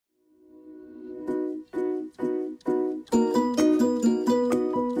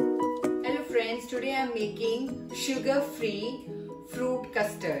today I'm making sugar-free fruit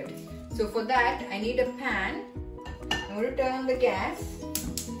custard. So for that I need a pan. I'm going to turn on the gas.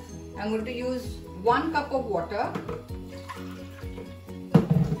 I'm going to use 1 cup of water.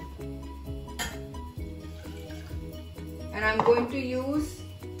 And I'm going to use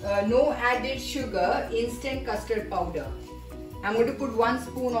no added sugar, instant custard powder. I'm going to put 1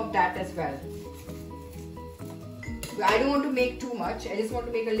 spoon of that as well. I don't want to make too much, I just want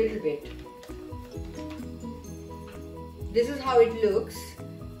to make a little bit. This is how it looks.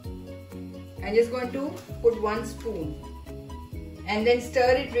 I'm just going to put 1 spoon and then stir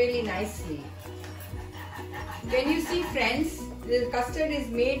it really nicely. Can you see, friends? The custard is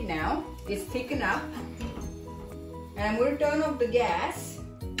made now, it's thickened up. And I'm going to turn off the gas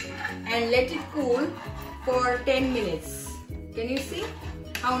and let it cool for 10 minutes. Can you see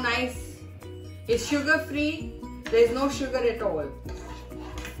how nice? It's sugar free. There is no sugar at all.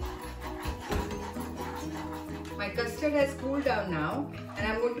 My custard has cooled down now and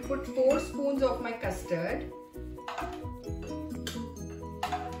I'm going to put 4 spoons of my custard.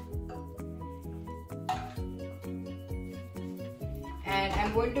 And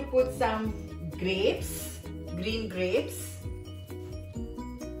I'm going to put some grapes, green grapes,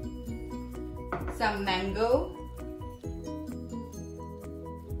 some mango,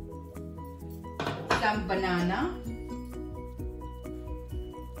 some banana,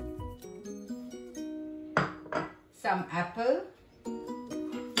 some apple,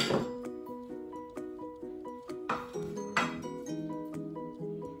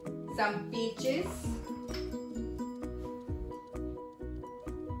 some peaches,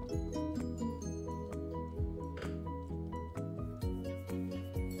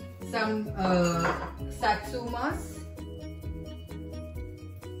 some satsumas,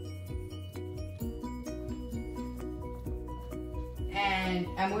 and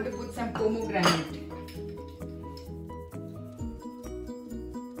I'm going to put some pomegranate.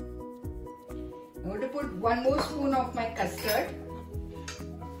 I'm going to put 1 more spoon of my custard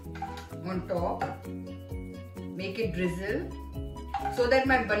on top. Make it drizzle so that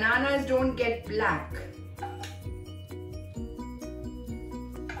my bananas don't get black.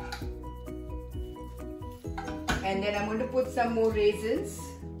 And then I'm going to put some more raisins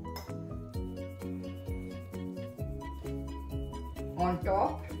on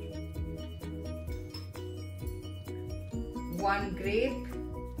top. 1 grape,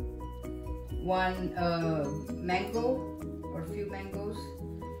 1 mango or few mangoes,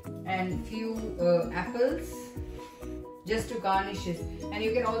 and few apples just to garnish it. And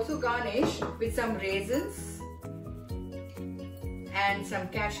you can also garnish with some raisins and some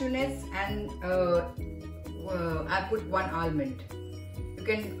cashew nuts, and I put 1 almond. You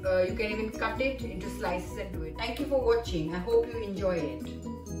can even cut it into slices and do it. Thank you for watching. I hope you enjoy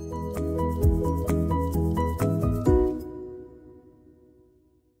it.